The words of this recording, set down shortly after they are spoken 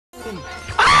No,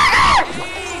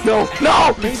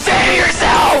 no! Save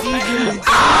yourself!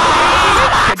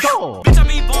 Go! Bitch, I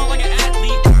mean ball like an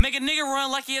athlete. Make a nigga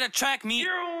run like he had a track meet.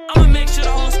 I'ma make sure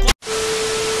the whole squad.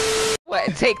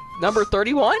 What? Take number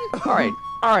 31? Alright,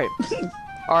 alright.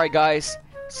 Alright, guys.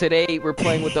 Today we're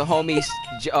playing with the homies.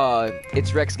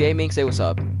 ItsRexGaming. Say what's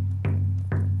up.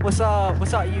 What's up?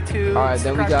 What's up, YouTube? Alright,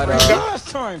 then we got Gosh,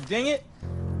 time, dang it!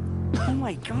 Oh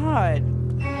my god.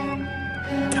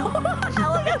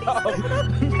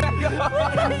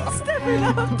 He's stepping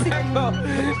up. Back up!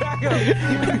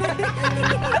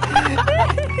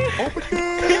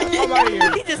 I'm out of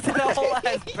here. He just did a whole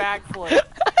ass backflip.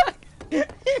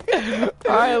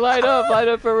 Alright, line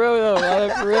up for real though. Line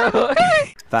up for real.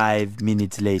 5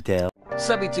 minutes later. What's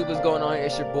up, YouTube? What's going on?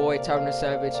 It's your boy, Tyler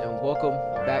Savage, and welcome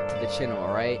back to the channel,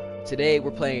 alright? Today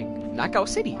we're playing Knockout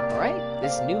City, alright?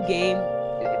 This new game,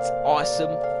 it's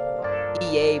awesome.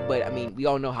 EA, but I mean, we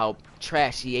all know how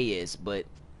trash EA is, but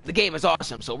the game is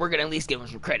awesome, so we're gonna at least give them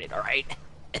some credit, alright?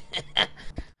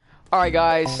 Alright,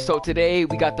 guys, so today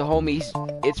we got the homies,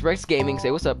 ItsRexGaming.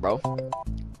 Say what's up, bro.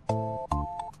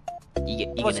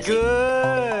 What's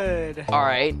good?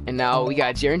 Alright, and now we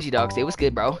got GerrenGdog. Say what's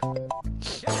good, bro.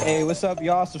 Hey, what's up,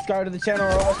 y'all? Subscribe to the channel or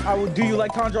else I will do you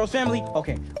like Conjuro's family.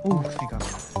 Okay. Ooh, thank God.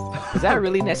 Is that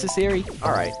really necessary?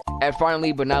 Alright. And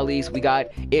finally, but not least, we got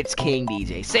It's King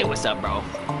DJ. Say what's up, bro.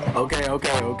 Okay.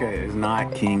 It's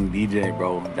not King DJ,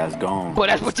 bro. That's gone. But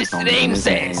that's what your name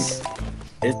says.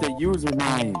 It's the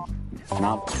username. It's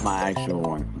not my actual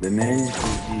one. The name is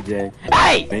DJ.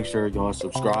 Hey! Make sure y'all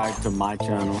subscribe to my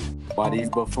channel while these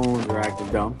buffoons are acting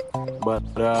dumb. But,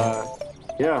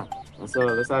 yeah.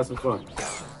 Let's have some fun.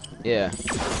 Yeah.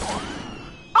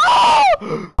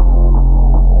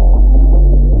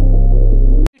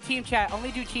 Team chat.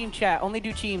 Only do team chat. Only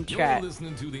do team chat. You're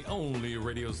listening to the only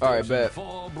radio station. All right, bet.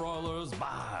 For brawlers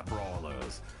by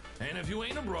brawlers. And if you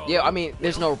ain't a brawler, Yeah, I mean,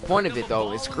 there's no point of it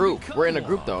though. It's group. We're in a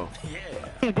group though.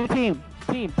 Yeah. Do team.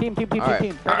 Team.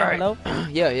 Alright. Hello?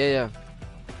 Yeah.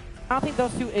 I don't think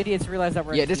those two idiots realize that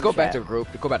we're Yeah, in just team go back to chat. group.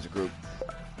 Go back to group.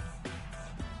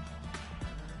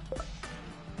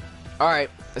 Alright,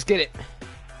 let's get it.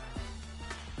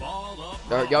 Ball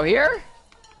up. Y'all here?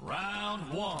 Round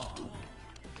one.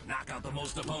 Knock out the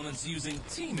most opponents using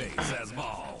teammates as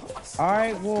balls.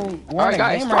 Alright, well, Alright,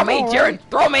 guys, throw me, Jaren!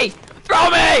 Throw me! Throw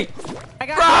me! I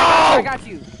got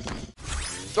you.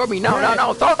 Throw me! No!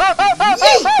 Throw!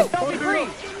 Don't be free.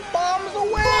 Bombs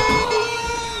away!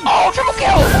 Oh, triple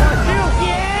kill!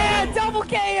 Yeah, double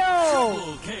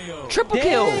KO. KO. Triple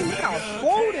kill!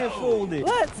 Folded.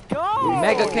 Let's go.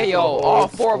 Mega KO! All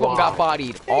four of them got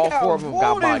bodied. All four of them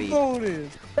got bodied.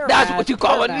 They're That's mad. what you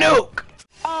call a They're mad. nuke!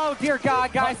 Oh dear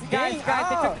God, guys, they took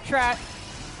the trap.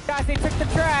 Guys, they took the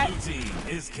trap. Blue team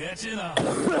is catching up.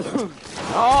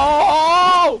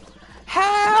 Oh!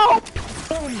 Help!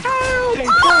 Help!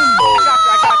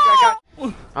 I got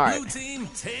you. Alright, Blue team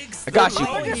takes I got the you.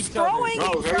 lead. They're just throwing each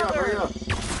Hurry other. up.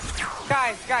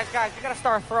 Guys, we gotta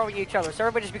start throwing each other. So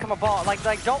everybody just become a ball. Like,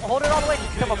 don't hold it all the way.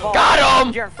 Just become a ball. Got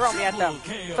him! Jared, throw me at them.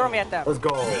 Throw me at them. Let's go.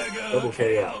 Double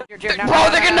KO. Here, Jared, Bro,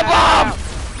 they're getting the bomb!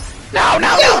 No!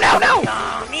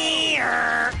 Come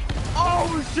here.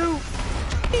 Oh, shoot!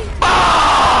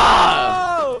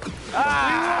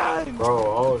 Ah! Bro,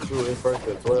 oh shoot, it's first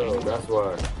to 12. That's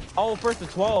why. Oh, first to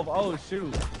 12. Oh,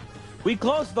 shoot. We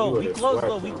close, though. We close,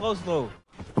 though.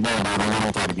 Come on, man. I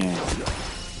want to fight again.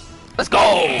 Let's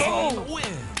go! Win.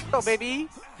 Go, baby.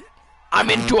 I'm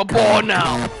into a ball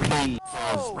now.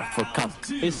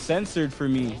 It's censored for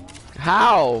me.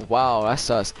 How? Wow, that's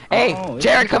sus. Hey, Oh,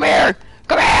 Jared, come here!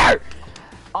 Come here!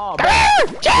 Oh, Come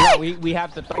here! Jared! we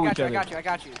have to throw each other. I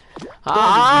got you.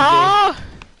 Ah!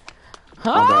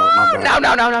 My bad.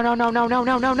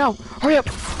 No! Hurry up!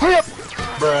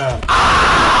 Bruh.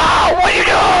 Ah! What are you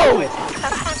doing?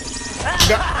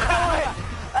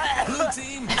 Blue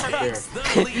team takes the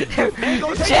lead.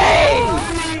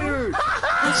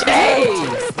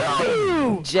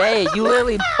 Jay, you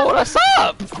literally pulled us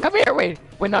up. Come here, wait,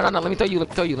 no, let me throw you.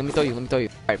 Alright.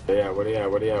 Yeah, where they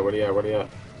at?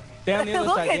 Down the other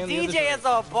Look side. at down the other DJ side. as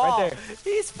a ball. Right there.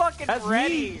 He's fucking That's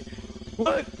ready. me.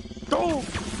 What? Go!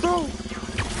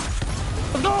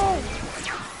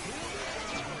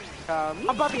 I'm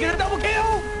about to get a double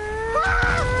kill!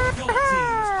 Gold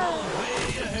team's all way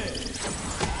ahead.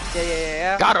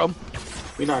 Yeah. Got him.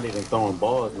 We're not even throwing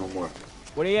balls no more.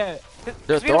 Where they at?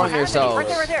 They're throwing themselves.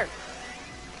 Right there.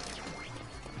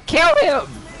 Kill him!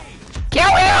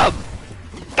 Come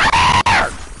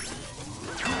here!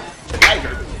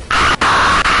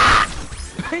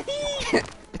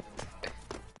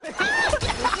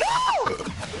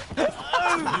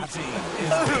 Blue team is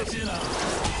catching up.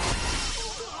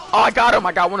 Oh, I got him.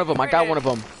 I got one of them. I got one of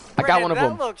them. I got one of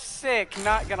them. That looks sick,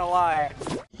 not gonna lie.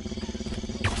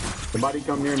 Somebody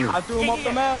come near me. I threw him off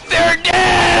the map. They're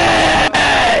dead!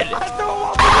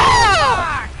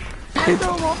 I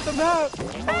threw him off the map.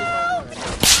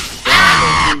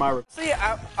 See,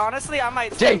 honestly, I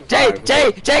might. Jay,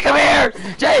 come here!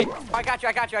 Jay! I got you.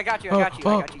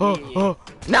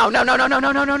 No. No.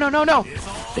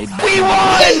 We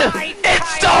won!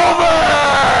 It's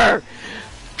over!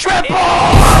 Triple!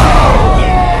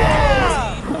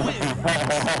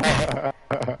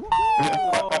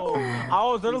 I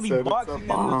was literally boxing him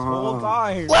this whole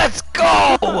time. Let's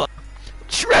go!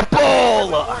 Triple!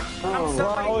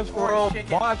 I was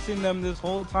boxing them this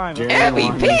whole time.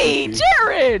 MVP,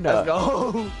 Jaren!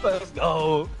 Let's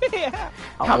go. Yeah.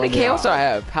 How many KOs do I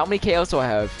have? Let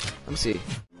me see.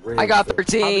 I got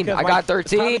 13. Probably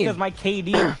because my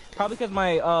KD. Probably because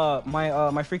my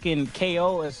my freaking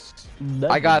KO is.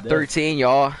 I got 13,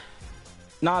 y'all.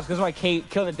 Nah, it's because my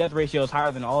kill to death ratio is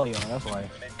higher than all y'all. That's why.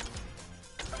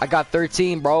 I got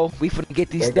 13, bro. We finna get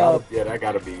these stuff. Yeah, that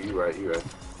gotta be you, right? You right.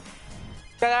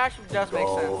 That actually does make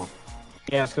sense.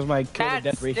 Yeah, it's because my kill to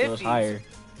death ratio is higher.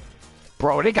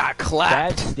 Bro, they got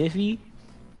clapped. That's Stiffy.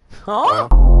 Huh?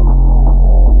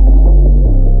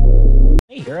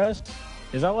 Hey, hear us?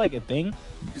 Is that like a thing?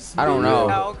 I don't know.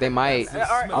 No. They might. That's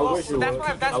why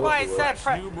I said,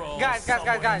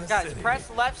 guys, press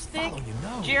left stick,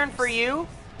 Jaren for you,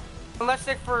 left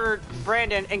stick for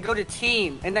Brandon, and go to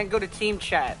team, and then go to team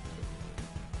chat.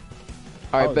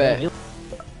 All right, bet. Damn.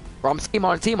 Bro, I'm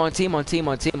on team. On team.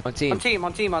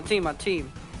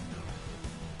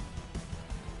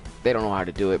 They don't know how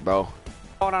to do it, bro.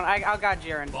 Hold on, I got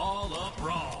Jaren. Ball up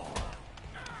raw. All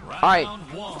right.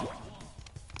 Round one.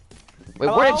 Wait,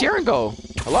 where did Jaren go?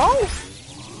 Hello?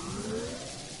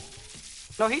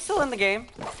 No, he's still in the game.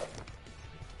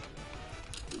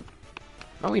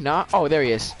 No, he not. Oh, there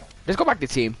he is. Let's go back to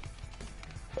team.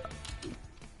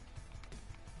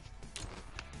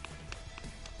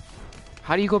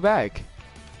 How do you go back?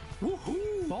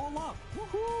 Woohoo! Ball up.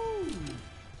 Woohoo!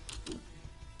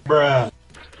 Bruh.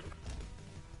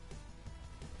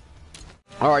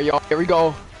 All right, y'all. Here we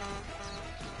go.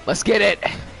 Let's get it.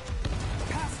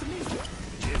 Pass to me.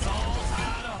 It's all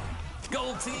tied up.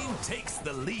 Gold team takes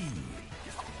the lead.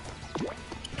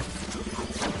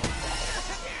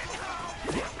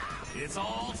 It's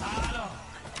all tied up.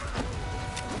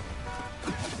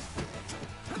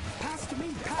 Pass to me.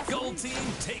 Gold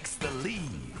team takes the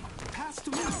lead. Pass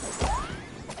to me.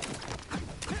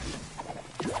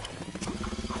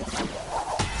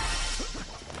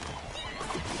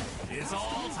 It's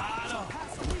all tied up.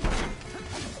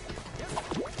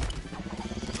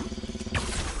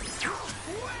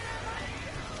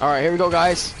 All right, here we go,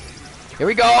 guys. Here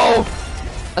we go.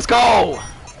 Let's go.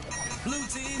 Blue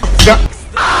team.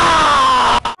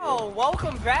 Oh,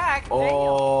 welcome back.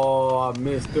 Oh, I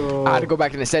missed him. I had to go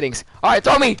back in the settings. All right,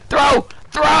 throw me. Throw.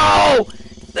 Ah!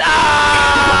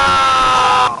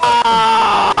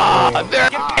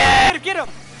 Get him.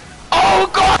 Oh,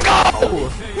 go.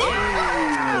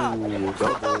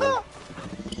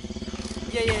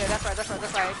 Yeah, that's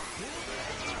right.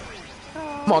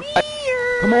 Come on.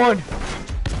 Come on.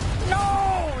 No,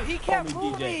 he kept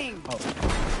DJ. moving. Oh.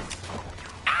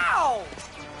 Ow!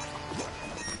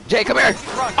 Jay, come here.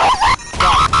 Run.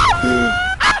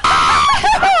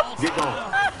 Get going.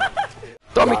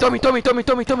 Throw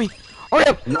me. Hurry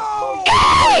up.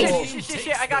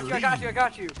 Shit, I got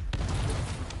you.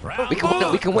 We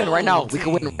can win right now. We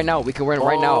can win right now. Come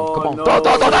on. No. Throw.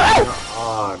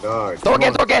 Oh, dog. Throw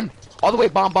again. All the way.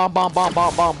 Bomb. Dumb.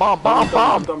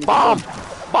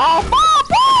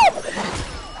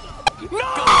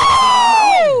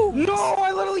 No,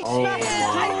 I literally smacked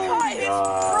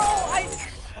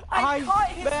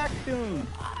him.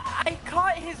 I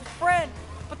caught his friend,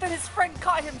 but then his friend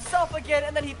caught himself again,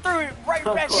 and then he threw it right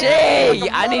back. Jay,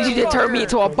 I need you to turn me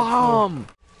into a bomb.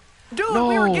 Dude, No.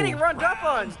 we were getting run up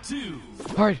on.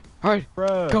 All right.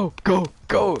 Bro.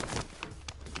 Go.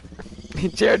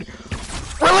 Jared,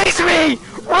 release me!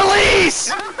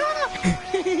 Release!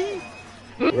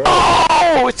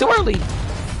 No, it's too early.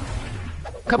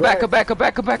 Come back. Go. Do it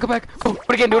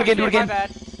again. My bad.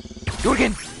 Do it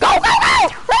again. Go!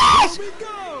 Release!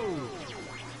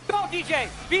 Go, DJ.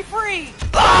 Be free.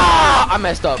 Ah! I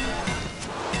messed up.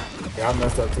 Yeah, I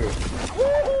messed up too.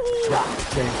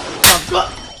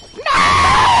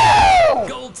 No!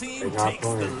 Gold team They not takes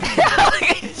the playing.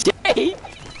 lead. Jay!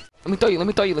 Let me throw you.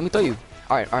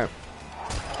 All right. Right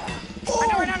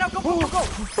now, go.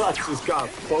 I just got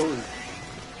exposed.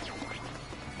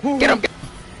 Get him.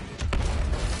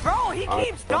 Bro, he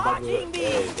keeps dodging me.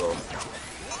 There you go.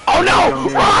 Oh no!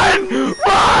 Run!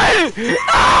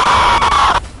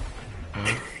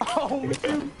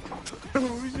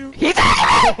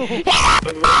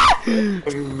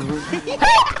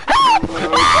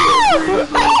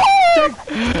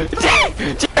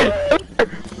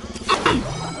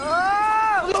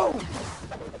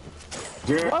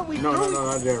 Jared, What we no, doing?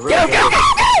 not Jared. Go, go, go,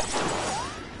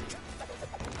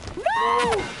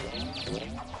 No!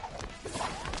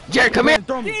 Jared, come here.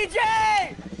 Throw me. DJ!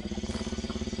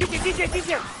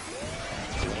 DJ!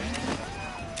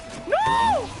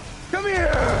 No! Come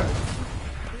here.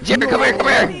 Jared, come here, come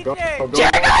here. DJ!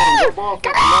 Jared, Go,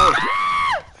 come here.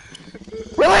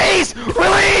 Release!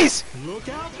 Release! Look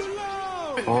out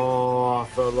below. Oh, I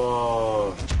fell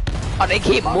off. Oh, they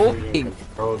keep moving.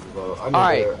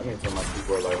 Alright. I need to turn my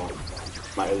keyboard light on.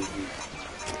 My LED.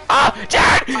 Ah,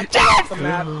 Jared! Jared! The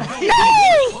map.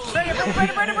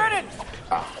 Brandon!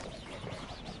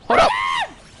 Hold up!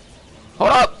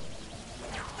 Hold up!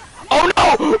 Oh no!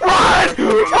 Run!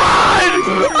 Run!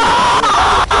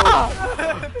 Ah!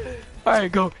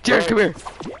 Alright, go. Jared, come here.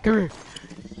 Come here.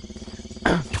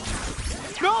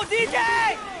 Go, DJ!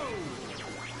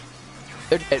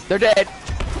 They're dead. They're dead.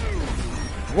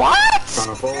 What? Trying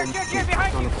to fold me. Jared,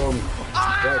 behind Trying you! to fold me.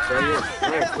 Rex,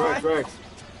 right here. Rex.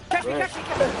 Catch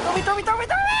me! Throw me!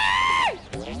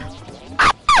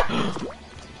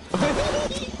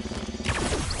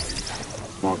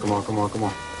 Come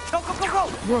on.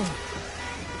 Go!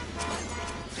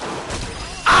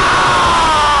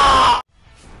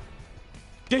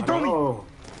 Jay, throw me. Oh.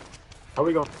 How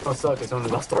we gonna suck as soon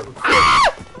as I start recording?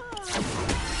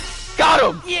 Got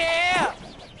him! Yeah!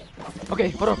 Okay,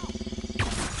 hold up.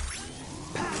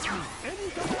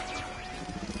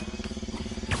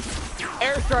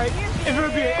 Airstrike. It's gonna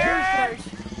be an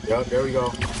airstrike. Yup, there we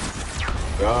go.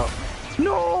 Yup.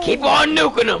 No. Keep on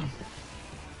nuking them.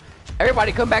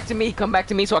 Everybody, come back to me. Come back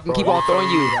to me so I can keep on throwing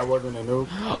you. That wasn't a nuke.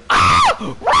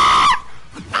 Ah!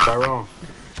 Tyrone.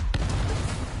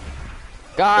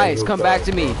 Guys, come back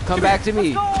to me. Come back to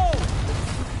me. Go!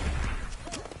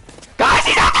 Guys,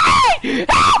 he's not me!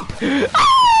 Help!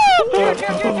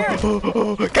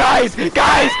 Jared! Guys, they're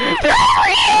over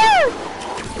here!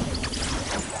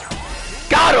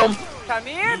 Got him! Come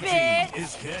here, bitch!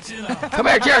 Is catching up. Come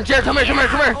here, Jared, come here.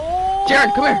 Oh.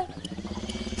 Jared, come here.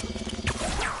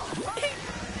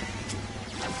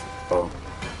 Oh.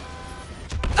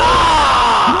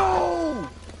 Ah!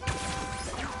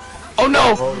 Oh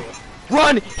no! Hold it.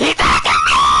 Run! He's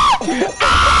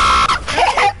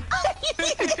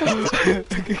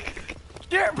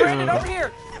Jared, Brandon, over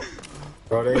here!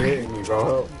 Bro, they hitting me,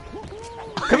 bro.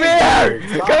 Come here!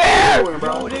 Stop Come here! doing,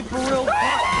 bro. Oh, they for real.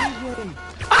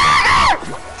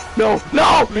 DJ.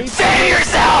 No! Save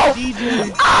yourself!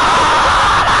 DJ.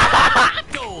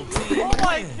 Gold team. Oh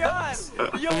my god!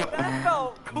 Yo, that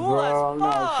felt cool Bro, as I'm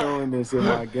not fuck! showing this in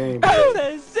my game.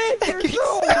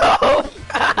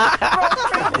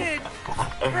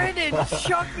 Brandon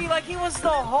chucked me like he was the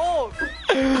Hulk!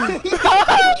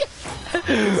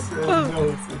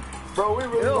 Bro, we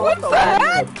really What the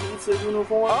heck? pizza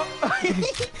uniform?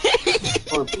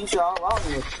 Or pizza, I don't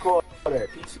even call that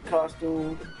pizza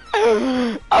costume.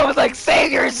 I was like,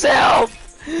 save yourself!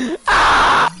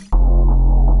 Ah!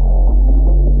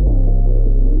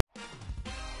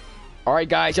 Alright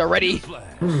guys, y'all ready?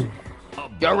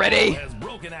 Y'all ready?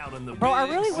 Bro, I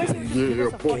really wish we could use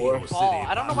a fucking ball.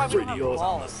 I don't know why we don't have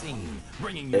balls.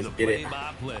 Let's get it.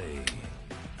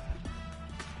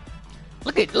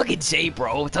 Look at Jay,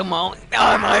 bro. Come on.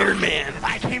 I'm Iron Man.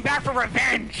 I came back for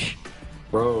revenge!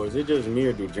 Bro, is it just me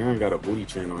or do Jaren got a booty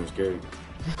chain on his game?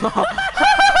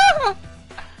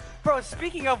 Bro,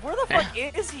 speaking of, where the fuck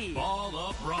is he?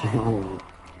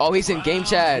 Oh, he's in game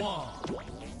chat.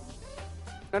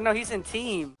 No, he's in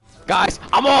team. Guys,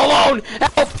 I'm all alone.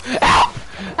 Help! Help!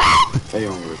 Help! They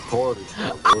on recording.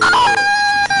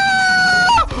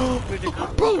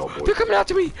 Bro, they're coming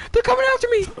after me. They're coming after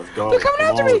me. Let's go. They're coming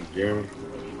after me.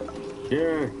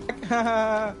 Jaren.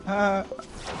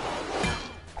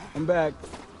 I'm back.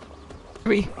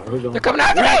 Me. They're coming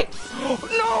after me.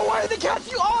 No, why did they catch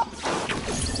you off?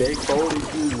 They folded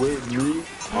you with me.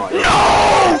 Oh,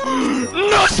 No!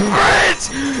 No sprint!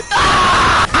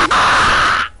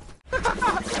 Ah!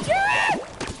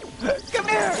 Come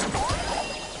here!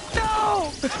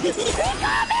 No!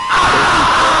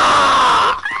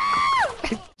 Ah!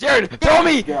 Jared, throw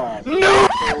me! God. Nuke!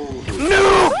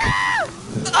 Nuke!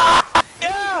 Ah!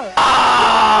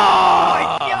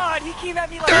 Oh my god, he came at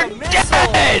me like They're a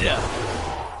missile! dead!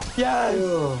 Yes.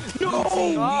 No.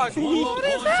 Gosh, what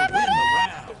is happening?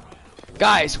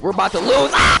 Guys, we're about to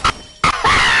lose.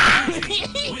 Ah!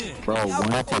 Bro,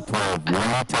 1 to 12,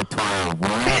 1 to 12.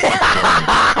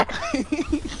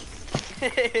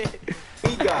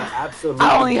 He got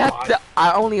absolutely.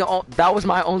 that was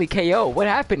my only KO. What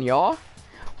happened, y'all?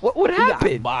 What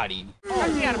happened? Body.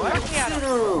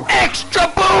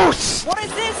 Extra boost! What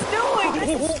is this doing?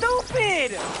 This is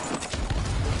stupid!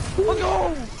 Oh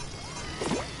no!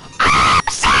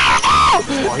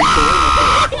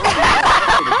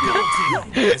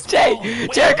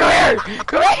 Jared, come here!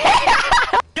 Come here!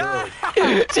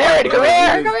 Jared, come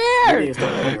here! Come here!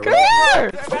 Come here!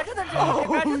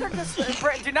 Imagine they're just,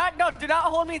 do not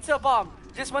hold me to a bomb.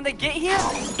 Just when they get here,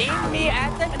 aim me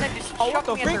at them and then just chuck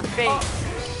me in their face.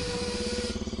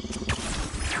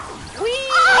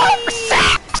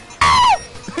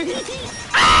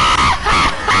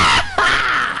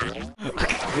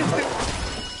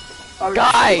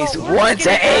 Guys, 1 to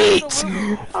 8!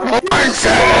 1 to 8!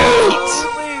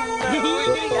 We're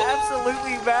getting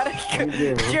absolutely mad.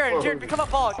 Jared, become a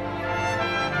ball.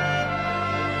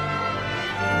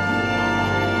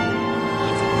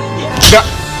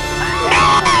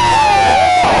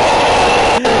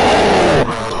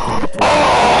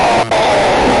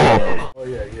 Oh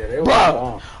yeah,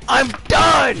 Bro, I'm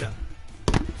done!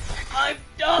 I'm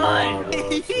done!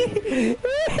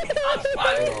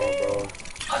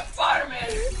 I'm Spider-Man!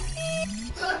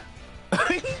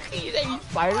 He's a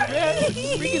Spider-Man? What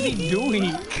is he doing?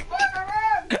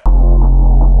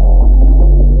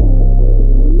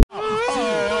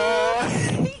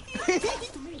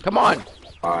 Come on!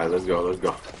 Alright, let's go.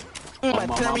 My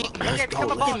tummy. Okay,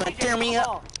 become a ball. My tummy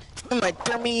up. My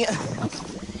tummy.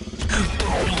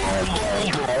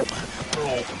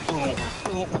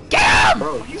 Get him!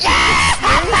 Bro, you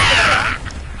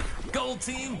Gold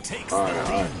team takes the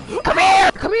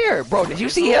lead. Come here! Bro, did you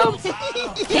see him?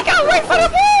 He got right for the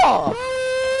ball!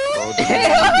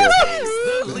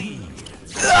 The lead.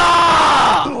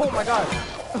 Ah! Oh my god.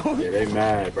 Yeah, they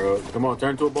mad, bro. Come on,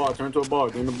 turn to a ball.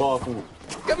 Give me the ball for me.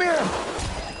 Come here.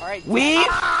 All right. We... Hey,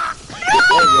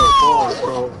 yo, pause,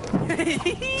 bro.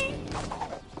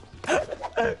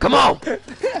 Come on!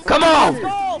 Come on!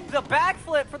 Oh, the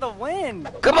backflip for the win.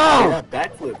 Come on! That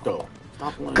backflip, though.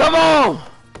 Stop playing. Come on!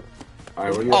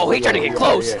 Alright, where you Oh, at? he trying to Where get you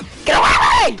close! at? Get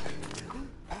away!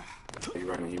 He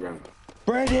running.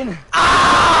 Brandon.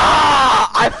 Ah!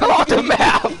 I fell off the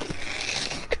map!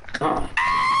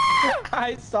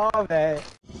 I saw that.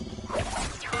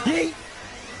 Yeet.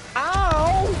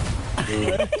 Ow!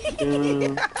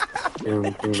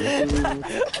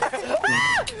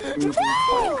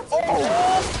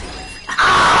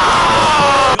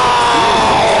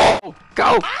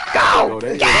 Go! Yo,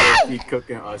 they just keep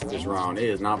cooking us this round. It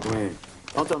is not playing.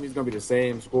 Don't tell me it's gonna be the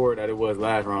same score that it was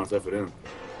last round except for them.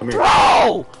 Come here.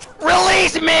 Bro!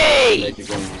 Release me! Make it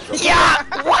go on. Yeah!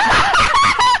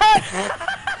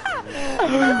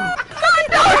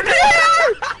 No,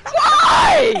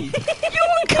 why? You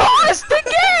caused the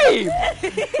game!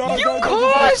 You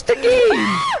caused the game!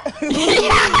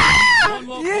 Yeah! One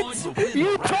more point to win.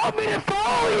 You told me to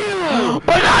follow you!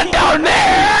 But not down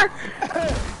there!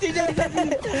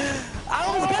 I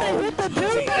was gonna hit the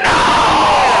dude. No!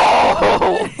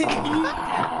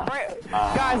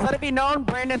 Guys, let it be known,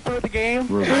 Brandon threw the game.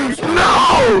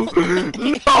 No!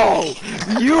 No!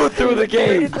 You threw the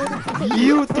game!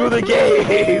 You threw the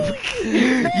game!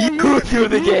 You threw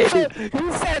the game!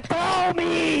 You said throw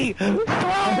me! Throw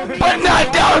me! But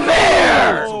not down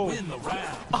there! Win the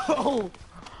round.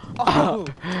 Oh.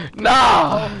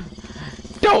 Nah!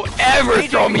 Don't ever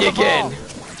throw me again!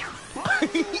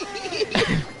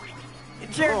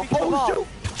 Jared, become a ball.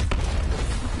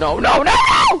 No!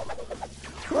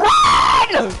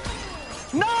 Run!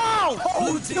 No!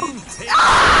 Blue team takes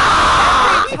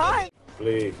Time.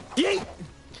 Please.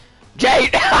 Jay!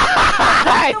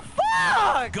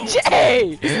 Fuck!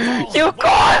 Jay! You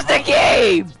caused the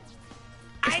game!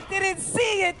 I didn't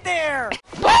see it there.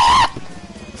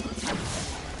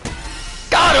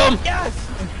 Got him! Yes.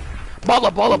 Ball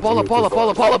up! Follow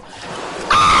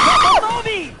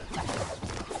me.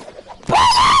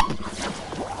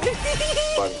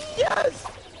 Yes.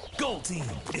 Gold team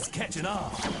is catching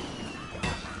on.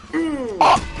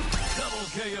 Oh, Double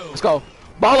KO. let's go.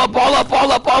 Ball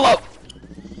up!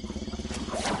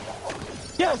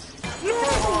 Yes.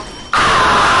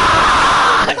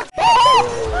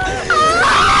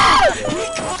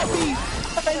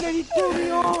 And then he threw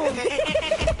me off.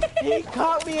 He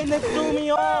caught me and then threw me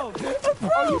off.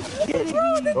 Are you kidding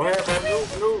me? Go ahead, man.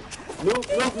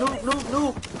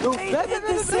 Noob. That's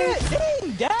the same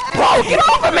thing, Dad. Bro, get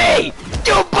off of me!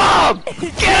 You bum!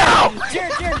 Get out!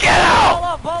 Jared, Get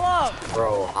out! ball up.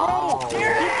 Bro, how? He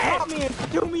caught me and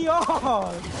threw me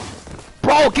off.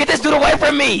 Bro, get this dude away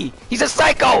from me! He's a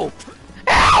psycho!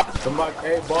 Help! Somebody,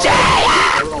 hey, ball Jay! up.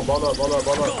 Hold on, ball up.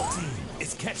 Gold team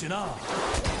is catching on.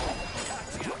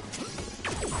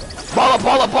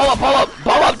 Ball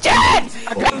up, Chad!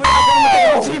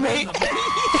 teammate.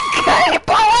 Hey,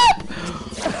 ball up!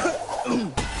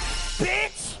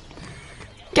 Bitch.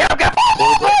 Get him, get him,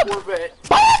 ball up!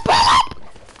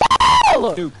 Ball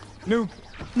up! Noob.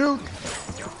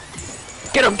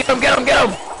 Get him, get him, get him, get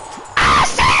him! Ah,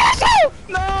 shoot!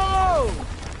 No.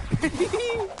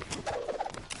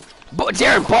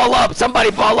 Darren, ball up!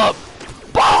 Somebody ball up!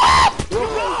 Ball up!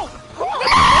 No.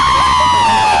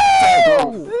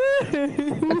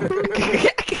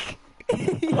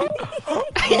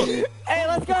 Hey,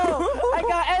 let's go! I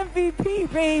got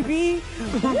MVP, baby!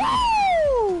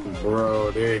 Woo!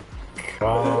 Bro, dude.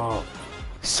 Oh,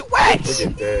 Sweat! look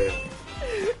at that.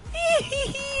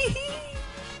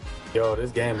 Yo,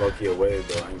 this game low-key a wave,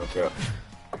 though. I ain't gonna care.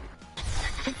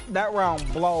 That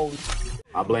round blows.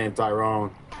 I blame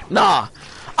Tyrone. Nah,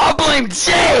 I blame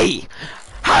Jay!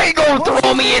 How you gonna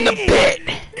throw me in the pit?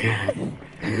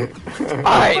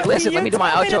 Alright, listen, let me do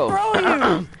my outro.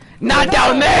 Not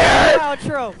down there!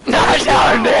 Outro. Not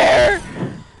down there!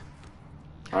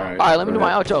 Alright, Let me do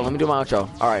my outro.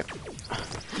 Alright.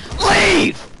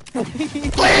 Leave!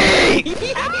 Leave!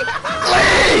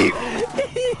 Leave!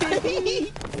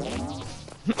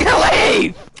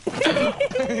 Leave!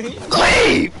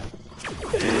 Leave!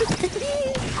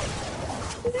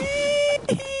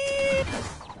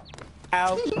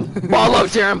 Ow. Ball up,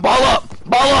 Darren! Ball up!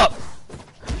 Ball up!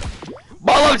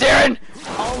 Ball up, Darren!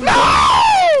 No!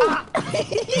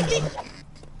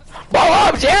 Ball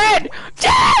up, Darren!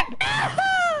 Darren!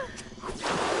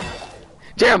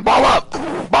 Darren, ball up!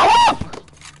 Ball up!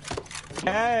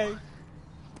 Hey.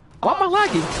 Why am I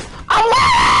lagging? I'm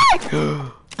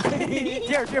lagging!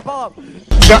 Here, ball up.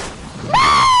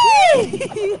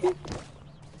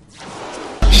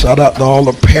 Shout out to all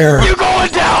the parents. You going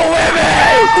down with me?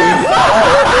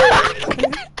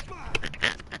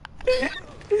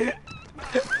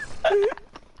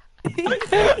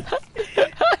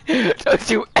 Don't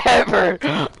you ever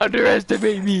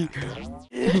underestimate me.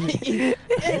 He's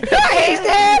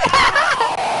dead!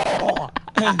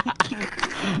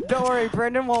 Don't worry,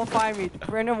 Brendan won't find me.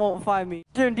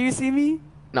 Darren, do you see me?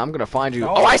 No, I'm gonna find you.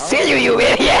 Oh, I see you, you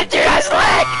idiot! Dude, that's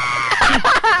lag!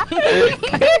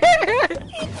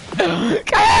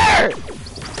 Come here!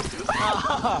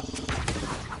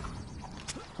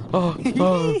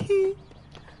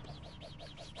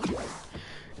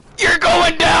 You're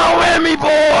going down with me,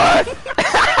 boy!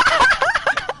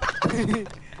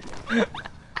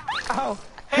 Oh,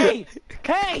 hey!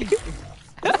 Hey!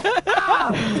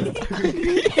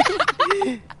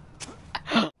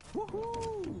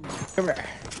 Come here.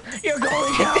 You're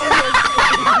going down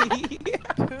with me!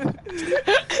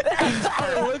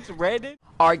 What's Reddit?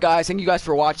 Alright guys, thank you guys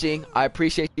for watching. I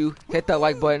appreciate you. Hit that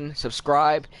like button,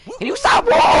 subscribe, and you stop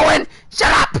rolling!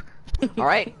 Shut up!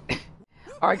 Alright?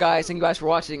 Alright guys, thank you guys for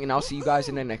watching, and I'll see you guys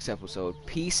in the next episode.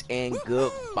 Peace and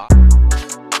goodbye.